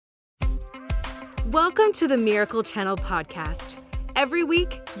Welcome to the Miracle Channel podcast. Every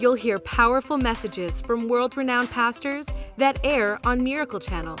week, you'll hear powerful messages from world-renowned pastors that air on Miracle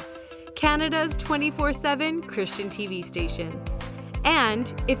Channel, Canada's 24/7 Christian TV station.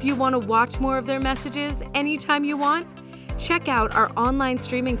 And if you want to watch more of their messages anytime you want, check out our online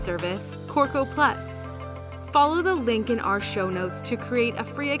streaming service, Corco Plus. Follow the link in our show notes to create a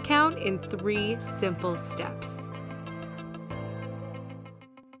free account in 3 simple steps.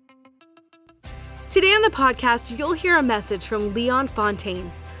 Today on the podcast, you'll hear a message from Leon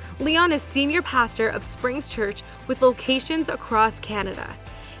Fontaine. Leon is senior pastor of Springs Church with locations across Canada.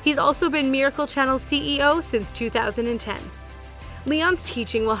 He's also been Miracle Channel's CEO since 2010. Leon's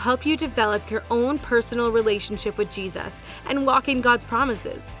teaching will help you develop your own personal relationship with Jesus and walk in God's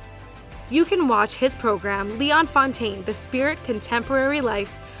promises. You can watch his program, Leon Fontaine, The Spirit Contemporary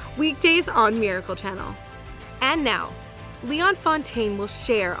Life, weekdays on Miracle Channel. And now, Leon Fontaine will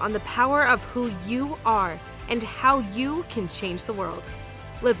share on the power of who you are and how you can change the world.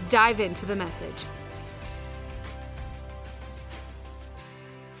 Let's dive into the message.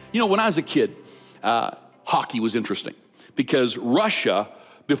 You know, when I was a kid, hockey was interesting because Russia,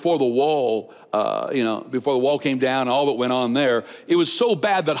 before the wall, before the wall came down and all that went on there, it was so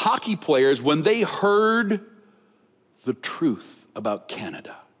bad that hockey players, when they heard the truth about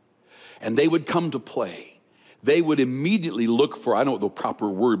Canada and they would come to play, they would immediately look for, I don't know the proper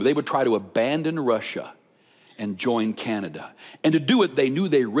word, but they would try to abandon Russia and join Canada. And to do it, they knew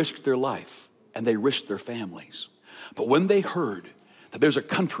they risked their life and they risked their families. But when they heard that there's a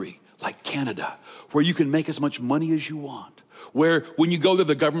country like Canada where you can make as much money as you want, where when you go there,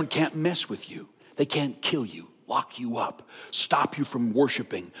 the government can't mess with you, they can't kill you, lock you up, stop you from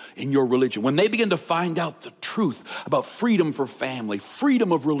worshiping in your religion. When they begin to find out the truth about freedom for family,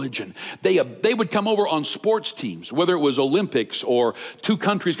 freedom of religion, they would come over on sports teams, whether it was Olympics or 2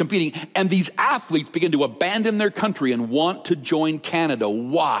 countries competing, and these athletes begin to abandon their country and want to join Canada.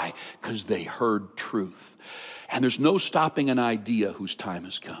 Why? Because they heard truth. And there's no stopping an idea whose time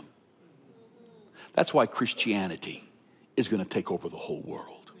has come. That's why Christianity is going to take over the whole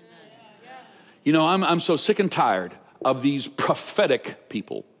world. You know, I'm so sick and tired of these prophetic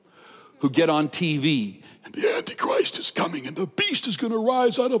people who get on TV and the Antichrist is coming and the beast is going to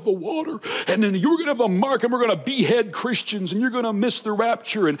rise out of the water and then you're going to have a mark and we're going to behead Christians and you're going to miss the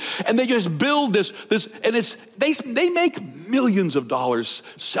rapture. And they just build this and they make millions of dollars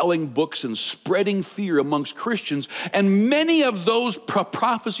selling books and spreading fear amongst Christians. And many of those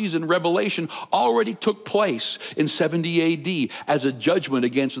prophecies in Revelation already took place in 70 AD as a judgment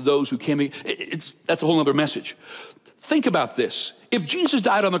against those who came. That's a whole other message. Think about this. If Jesus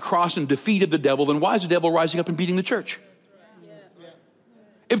died on the cross and defeated the devil, then why is the devil rising up and beating the church?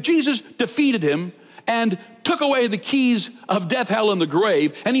 If Jesus defeated him and took away the keys of death, hell, and the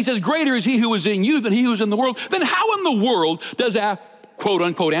grave, and he says, greater is he who is in you than he who is in the world, then how in the world does that quote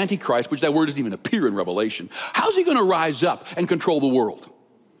unquote Antichrist, which that word doesn't even appear in Revelation, how's he going to rise up and control the world?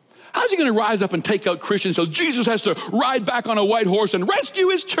 How's he going to rise up and take out Christians so Jesus has to ride back on a white horse and rescue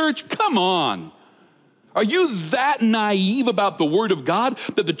his church? Come on. Are you that naive about the word of God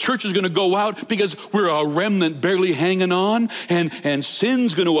that the church is going to go out because we're a remnant barely hanging on and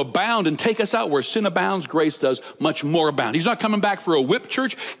sin's going to abound and take us out? Where sin abounds, grace does much more abound. He's not coming back for a whipped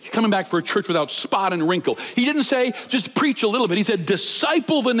church. He's coming back for a church without spot and wrinkle. He didn't say just preach a little bit. He said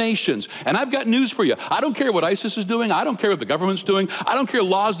disciple the nations. And I've got news for you. I don't care what ISIS is doing. I don't care what the government's doing. I don't care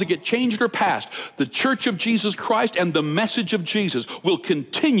laws that get changed or passed. The church of Jesus Christ and the message of Jesus will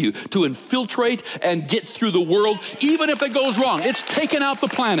continue to infiltrate and get through the world, even if it goes wrong. It's taken out the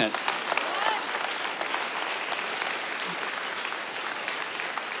planet.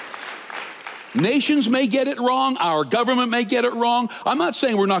 Nations may get it wrong. Our government may get it wrong. I'm not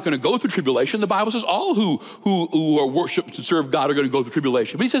saying we're not going to go through tribulation. The Bible says all who are worship and serve God are going to go through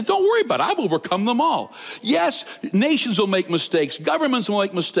tribulation. But he says, don't worry about it. I've overcome them all. Yes, nations will make mistakes. Governments will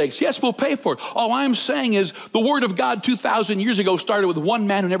make mistakes. Yes, we'll pay for it. All I'm saying is the word of God 2,000 years ago started with one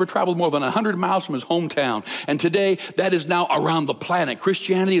man who never traveled more than 100 miles from his hometown. And today, that is now around the planet.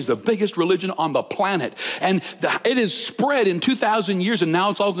 Christianity is the biggest religion on the planet. And it is spread in 2,000 years, and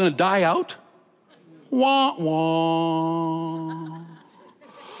now it's all going to die out. Wah, wah.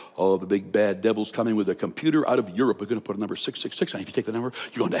 Oh, the big bad devil's coming with a computer out of Europe. We're going to put a number 666 on. If you take the number,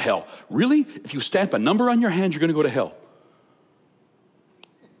 you're going to hell. Really? If you stamp a number on your hand, you're going to go to hell.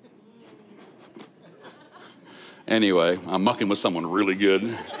 Anyway, I'm mucking with someone really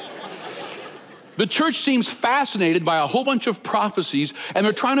good. The church seems fascinated by a whole bunch of prophecies, and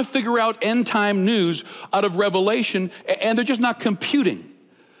they're trying to figure out end time news out of Revelation, and they're just not computing.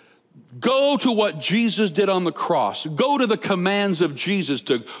 Go to what Jesus did on the cross. Go to the commands of Jesus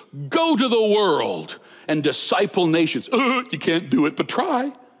to go to the world and disciple nations. You can't do it, but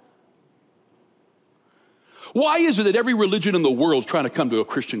try. Why is it that every religion in the world is trying to come to a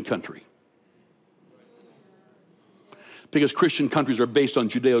Christian country? Because Christian countries are based on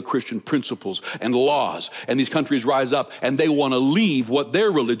Judeo-Christian principles and laws. And these countries rise up and they want to leave what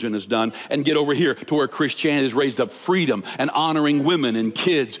their religion has done and get over here to where Christianity has raised up freedom and honoring women and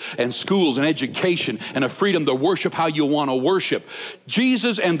kids and schools and education and a freedom to worship how you want to worship.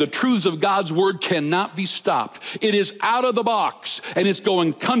 Jesus and the truths of God's word cannot be stopped. It is out of the box and it's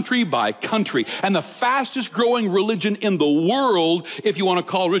going country by country. And the fastest growing religion in the world, if you want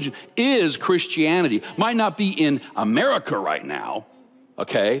to call it religion, is Christianity. Might not be in America right now,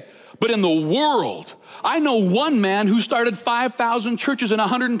 okay? But in the world, I know one man who started 5,000 churches in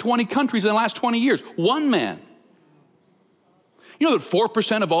 120 countries in the last 20 years. One man. You know that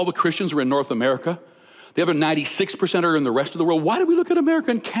 4% of all the Christians are in North America? The other 96% are in the rest of the world. Why do we look at America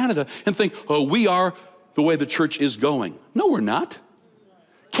and Canada and think, oh, we are the way the church is going? No, we're not.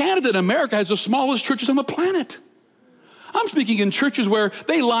 Canada and America has the smallest churches on the planet. I'm speaking in churches where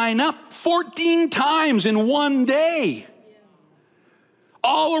they line up 14 times in one day.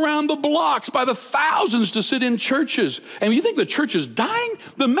 All around the blocks by the thousands to sit in churches. And you think the church is dying?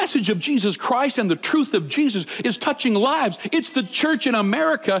 The message of Jesus Christ and the truth of Jesus is touching lives. It's the church in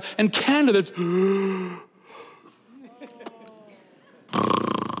America and Canada that's...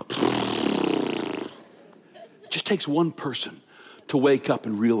 It just takes one person to wake up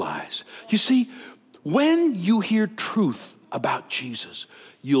and realize. You see, when you hear truth about Jesus,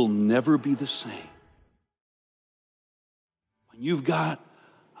 you'll never be the same. When you've got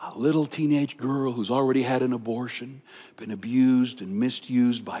a little teenage girl who's already had an abortion, been abused and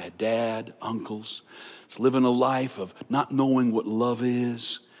misused by a dad, uncles, is living a life of not knowing what love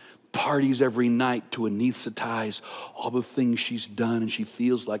is, parties every night to anesthetize all the things she's done, and she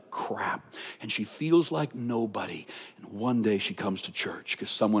feels like crap, and she feels like nobody. And one day she comes to church because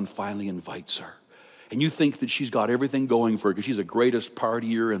someone finally invites her. And you think that she's got everything going for her because she's the greatest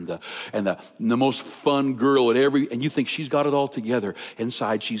partier and the most fun girl at and you think she's got it all together.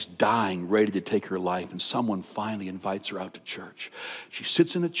 Inside, she's dying, ready to take her life, and someone finally invites her out to church. She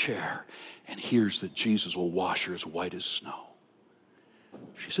sits in a chair and hears that Jesus will wash her as white as snow.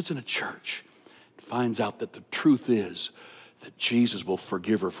 She sits in a church and finds out that the truth is that Jesus will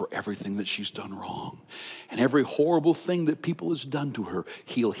forgive her for everything that she's done wrong. And every horrible thing that people has done to her,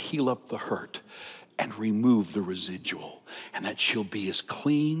 he'll heal up the hurt and remove the residual, and that she'll be as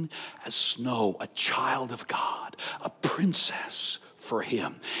clean as snow, a child of God, a princess for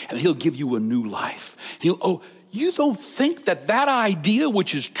him, and he'll give you a new life. You don't think that idea,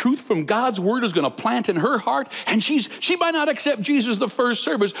 which is truth from God's word, is going to plant in her heart? And she might not accept Jesus the first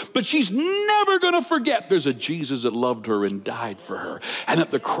service, but she's never going to forget there's a Jesus that loved her and died for her, and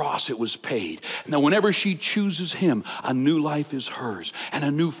at the cross it was paid. And that whenever she chooses him, a new life is hers and a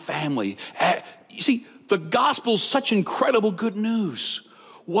new family. You see, the gospel's such incredible good news.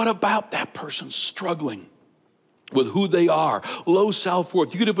 What about that person struggling with who they are, low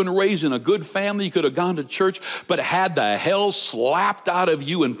self-worth? You could have been raised in a good family, you could have gone to church, but had the hell slapped out of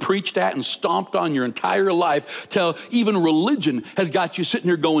you and preached at and stomped on your entire life till even religion has got you sitting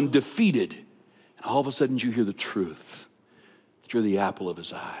here going defeated. And all of a sudden you hear the truth, that you're the apple of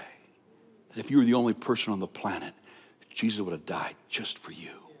his eye, that if you were the only person on the planet, Jesus would have died just for you.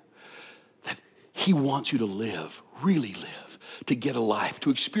 He wants you to live, really live, to get a life, to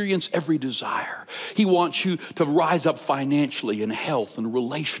experience every desire. He wants you to rise up financially and health and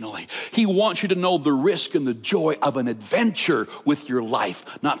relationally. He wants you to know the risk and the joy of an adventure with your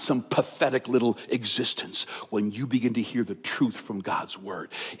life, not some pathetic little existence. When you begin to hear the truth from God's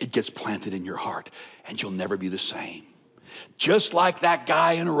word, it gets planted in your heart and you'll never be the same. Just like that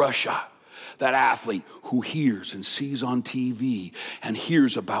guy in Russia, that athlete who hears and sees on TV and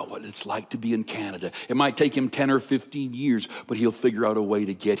hears about what it's like to be in Canada. It might take him 10 or 15 years, but he'll figure out a way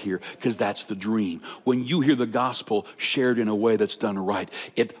to get here because that's the dream. When you hear the gospel shared in a way that's done right,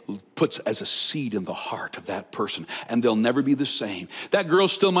 it puts as a seed in the heart of that person, and they'll never be the same. That girl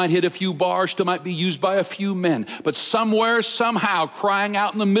still might hit a few bars, still might be used by a few men, but somewhere, somehow, crying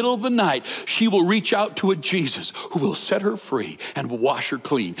out in the middle of the night, she will reach out to a Jesus who will set her free and will wash her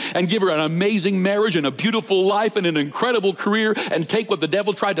clean and give her an amazing marriage and a beautiful life and an incredible career, and take what the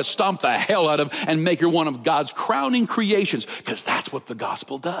devil tried to stomp the hell out of and make her one of God's crowning creations, because that's what the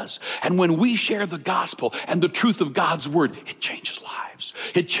gospel does. And when we share the gospel and the truth of God's word, it changes lives.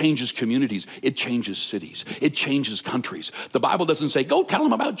 It changes communities. It changes cities. It changes countries. The Bible doesn't say, go tell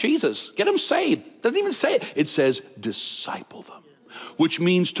them about Jesus. Get them saved. It doesn't even say it. It says, disciple them. which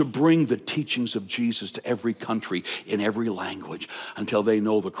means to bring the teachings of Jesus to every country in every language until they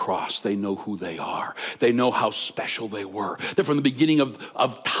know the cross. They know who they are. They know how special they were. That from the beginning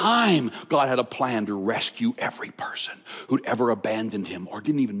of time, God had a plan to rescue every person who'd ever abandoned him or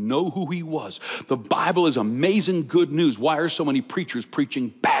didn't even know who he was. The Bible is amazing good news. Why are so many preachers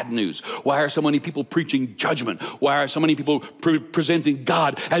preaching bad news? Why are so many people preaching judgment? Why are so many people presenting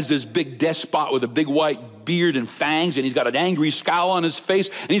God as this big despot with a big white beard and fangs, and he's got an angry scowl on his face,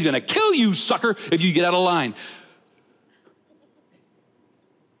 and he's going to kill you, sucker, if you get out of line?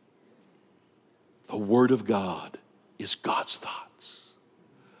 The Word of God is God's thoughts.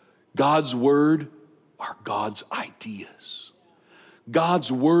 God's Word are God's ideas.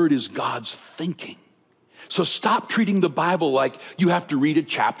 God's Word is God's thinking. So stop treating the Bible like you have to read a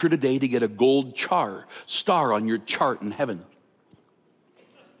chapter today to get a gold star on your chart in heaven.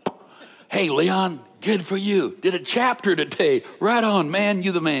 Hey, Leon, good for you. Did a chapter today. Right on, man,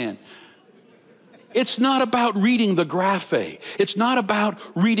 you the man. It's not about reading the graphe. It's not about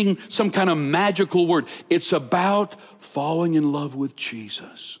reading some kind of magical word. It's about falling in love with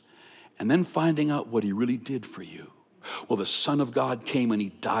Jesus and then finding out what he really did for you. Well, the Son of God came and he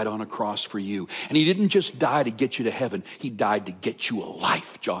died on a cross for you. And he didn't just die to get you to heaven. He died to get you a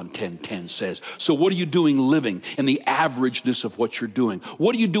life, John 10:10 says. So what are you doing living in the averageness of what you're doing?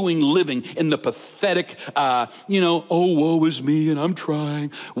 What are you doing living in the pathetic, oh, woe is me and I'm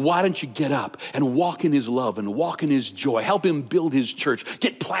trying? Why don't you get up and walk in his love and walk in his joy? Help him build his church.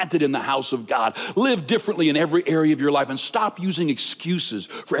 Get planted in the house of God. Live differently in every area of your life and stop using excuses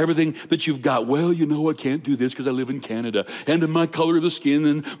for everything that you've got. Well, I can't do this because I live in Canada, and in my color of the skin,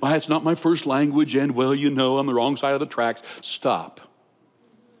 and it's not my first language, and I'm the wrong side of the tracks. Stop.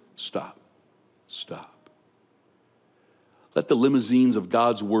 Let the limousines of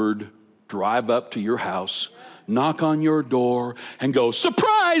God's Word drive up to your house, knock on your door, and go,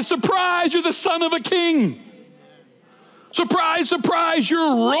 surprise, surprise, you're the son of a king. Surprise, surprise, you're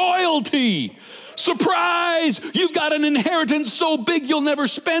royalty. Surprise, you've got an inheritance so big you'll never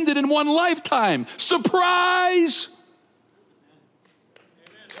spend it in one lifetime. Surprise.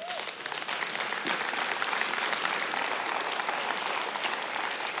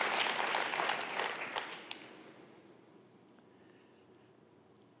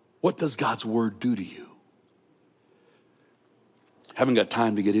 What does God's Word do to you? Haven't got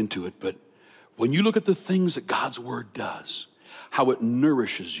time to get into it, but when you look at the things that God's Word does, how it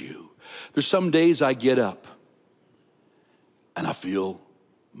nourishes you. There's some days I get up and I feel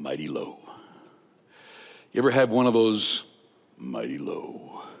mighty low. You ever had one of those mighty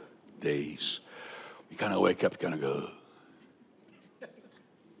low days? You kind of wake up, you kind of go,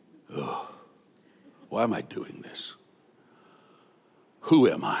 oh, why am I doing this? Who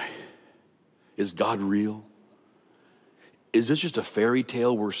am I? Is God real? Is this just a fairy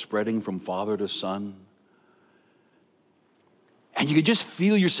tale we're spreading from father to son? And you can just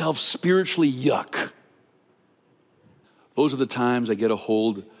feel yourself spiritually yuck. Those are the times I get a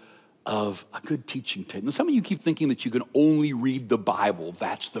hold of a good teaching tape. Now, some of you keep thinking that you can only read the Bible.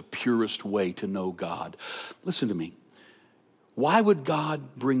 That's the purest way to know God. Listen to me. Why would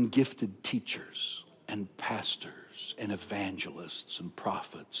God bring gifted teachers and pastors and evangelists and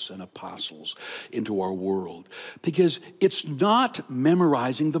prophets and apostles into our world? Because it's not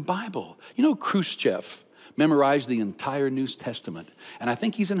memorizing the Bible. Khrushchev memorized the entire New Testament, and I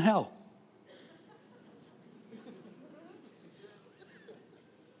think he's in hell.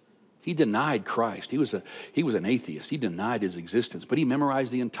 He denied Christ. He was an atheist. He denied his existence, but he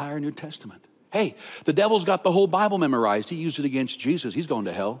memorized the entire New Testament. Hey, the devil's got the whole Bible memorized. He used it against Jesus. He's going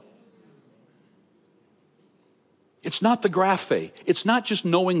to hell. It's not the graphe. It's not just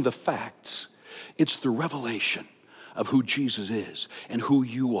knowing the facts. It's the revelation of who Jesus is and who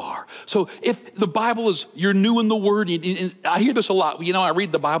you are. So if the Bible is, you're new in the Word, and I hear this a lot. I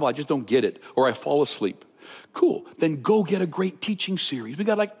read the Bible, I just don't get it, or I fall asleep. Cool, then go get a great teaching series. We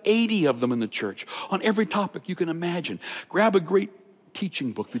got like 80 of them in the church on every topic you can imagine. Grab a great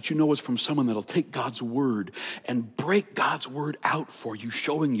teaching book that you know is from someone that'll take God's Word and break God's Word out for you,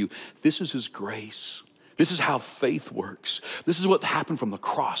 showing you this is His grace. This is how faith works. This is what happened from the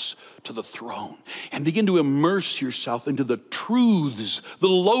cross to the throne. And begin to immerse yourself into the truths, the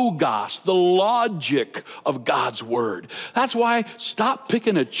logos, the logic of God's Word. That's why stop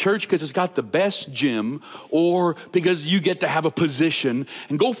picking a church because it's got the best gym or because you get to have a position,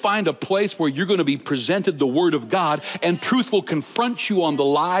 and go find a place where you're going to be presented the Word of God, and truth will confront you on the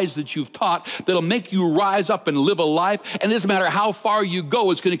lies that you've taught that'll make you rise up and live a life. And it doesn't matter how far you go,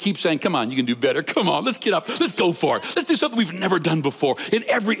 it's going to keep saying, come on, you can do better. Come on, let's get it up. Let's go for it. Let's do something we've never done before in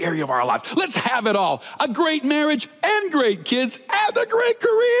every area of our life. Let's have it all. A great marriage and great kids and a great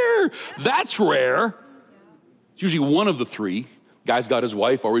career. That's rare. It's usually one of the three. Guy's got his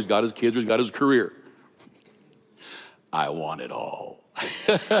wife, or he's got his kids, or he's got his career. I want it all.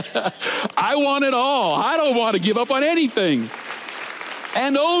 I want it all. I don't want to give up on anything.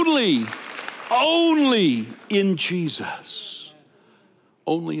 And only in Jesus.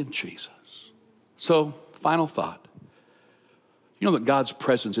 Only in Jesus. So, final thought. You know that God's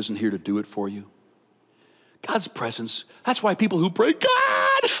presence isn't here to do it for you? God's presence, that's why people who pray,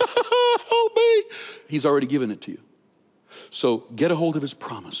 God, help me, he's already given it to you. So get a hold of his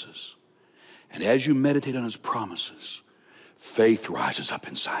promises. And as you meditate on his promises, faith rises up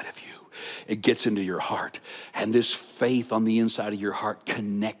inside of you. It gets into your heart. And this faith on the inside of your heart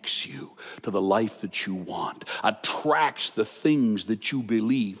connects you to the life that you want, attracts the things that you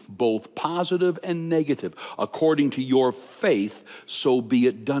believe, both positive and negative. According to your faith, so be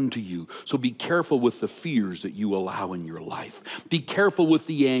it done to you. So be careful with the fears that you allow in your life. Be careful with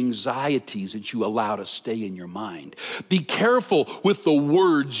the anxieties that you allow to stay in your mind. Be careful with the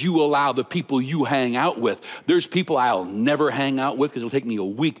words you allow the people you hang out with. There's people I'll never hang out with because it'll take me a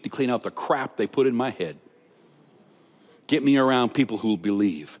week to clean out the crap they put in my head. Get me around people who will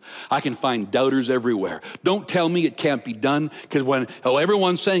believe. I can find doubters everywhere. Don't tell me it can't be done, because when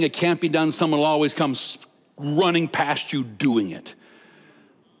everyone's saying it can't be done, someone will always come running past you doing it.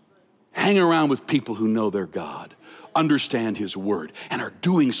 Hang around with people who know their God, understand his word, and are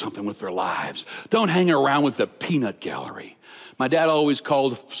doing something with their lives. Don't hang around with the peanut gallery. My dad always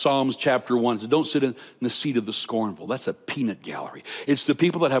called Psalms chapter 1, said, don't sit in the seat of the scornful. That's a peanut gallery. It's the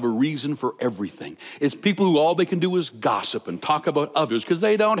people that have a reason for everything. It's people who all they can do is gossip and talk about others because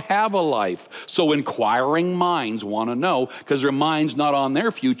they don't have a life. So inquiring minds want to know, because their mind's not on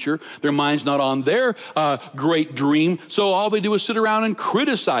their future. Their mind's not on their great dream. So all they do is sit around and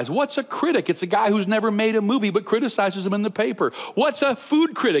criticize. What's a critic? It's a guy who's never made a movie but criticizes them in the paper. What's a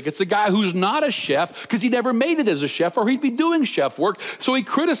food critic? It's a guy who's not a chef because he never made it as a chef, or he'd be doing chef work, so he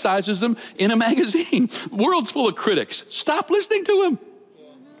criticizes them in a magazine. The world's full of critics. Stop listening to him.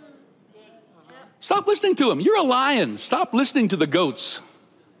 Stop listening to him. You're a lion. Stop listening to the goats.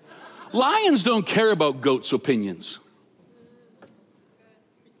 Lions don't care about goats' opinions.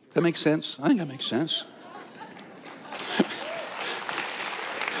 That makes sense? I think that makes sense.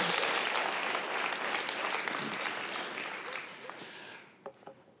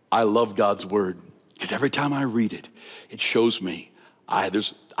 I love God's word because every time I read it, it shows me I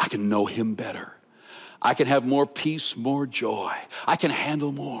can know him better. I can have more peace, more joy. I can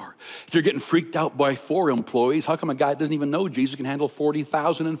handle more. If you're getting freaked out by 4 employees, how come a guy that doesn't even know Jesus can handle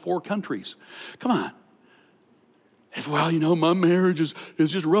 40,000 in 4 countries? Come on. Well, my marriage is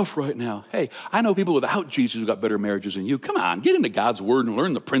just rough right now. Hey, I know people without Jesus who got better marriages than you. Come on, get into God's word and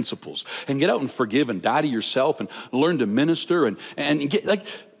learn the principles and get out and forgive and die to yourself and learn to minister and get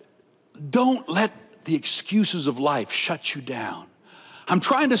don't let the excuses of life shut you down. I'm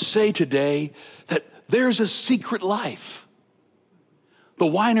trying to say today that there's a secret life. The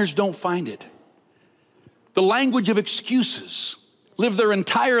whiners don't find it. The language of excuses live their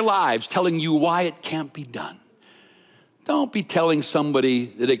entire lives telling you why it can't be done. Don't be telling somebody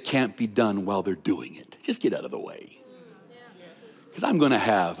that it can't be done while they're doing it. Just get out of the way. Because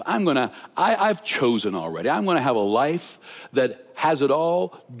I've chosen already. I'm going to have a life that has it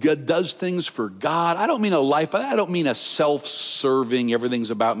all, does things for God. I don't mean a life, I don't mean a self-serving, everything's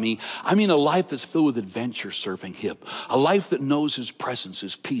about me. I mean a life that's filled with adventure serving him. A life that knows his presence,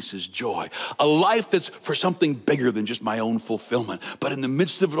 his peace, his joy. A life that's for something bigger than just my own fulfillment. But in the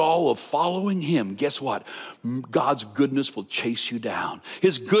midst of it all, of following him, guess what? God's goodness will chase you down.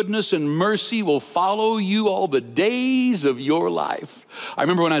 His goodness and mercy will follow you all the days of your life. I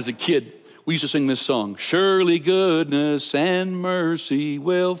remember when I was a kid, we used to sing this song, surely goodness and mercy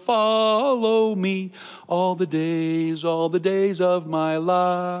will follow me all the days of my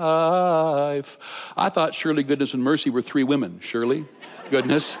life. I thought surely goodness and mercy were 3 women. Surely,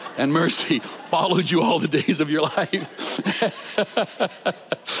 goodness, and mercy followed you all the days of your life.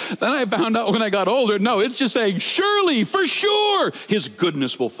 Then I found out when I got older, no, it's just saying, surely, for sure, his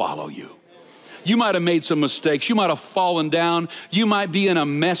goodness will follow you. You might have made some mistakes. You might have fallen down. You might be in a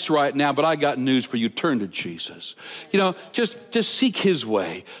mess right now, but I got news for you. Turn to Jesus. Just seek his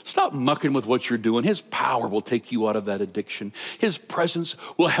way. Stop mucking with what you're doing. His power will take you out of that addiction. His presence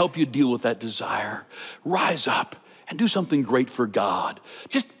will help you deal with that desire. Rise up and do something great for God.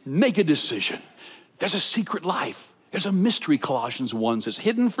 Just make a decision. There's a secret life. There's a mystery, Colossians 1 says,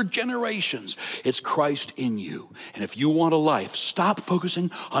 hidden for generations. It's Christ in you. And if you want a life, stop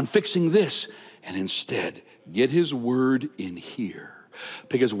focusing on fixing this and instead get his word in here.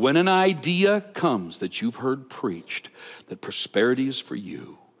 Because when an idea comes that you've heard preached, that prosperity is for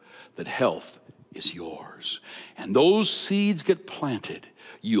you, that health is yours, and those seeds get planted,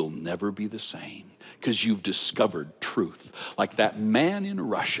 you'll never be the same because you've discovered truth. Like that man in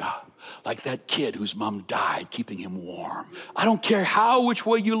Russia, like that kid whose mom died keeping him warm. I don't care which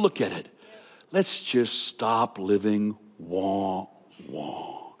way you look at it. Let's just stop living wah,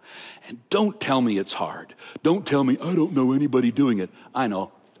 wah. And don't tell me it's hard. Don't tell me I don't know anybody doing it. I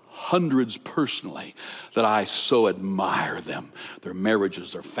know hundreds personally that I so admire them. Their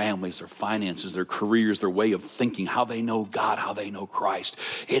marriages, their families, their finances, their careers, their way of thinking, how they know God, how they know Christ.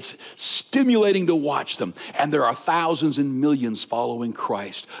 It's stimulating to watch them. And there are thousands and millions following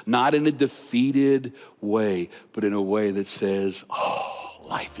Christ, not in a defeated way, but in a way that says, oh,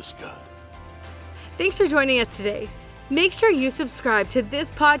 life is good. Thanks for joining us today. Make sure you subscribe to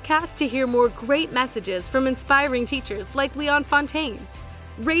this podcast to hear more great messages from inspiring teachers like Leon Fontaine.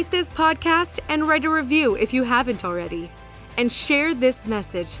 Rate this podcast and write a review if you haven't already. And share this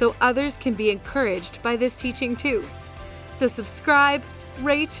message so others can be encouraged by this teaching too. So subscribe,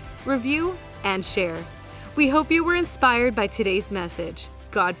 rate, review, and share. We hope you were inspired by today's message.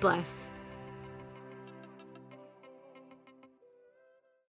 God bless.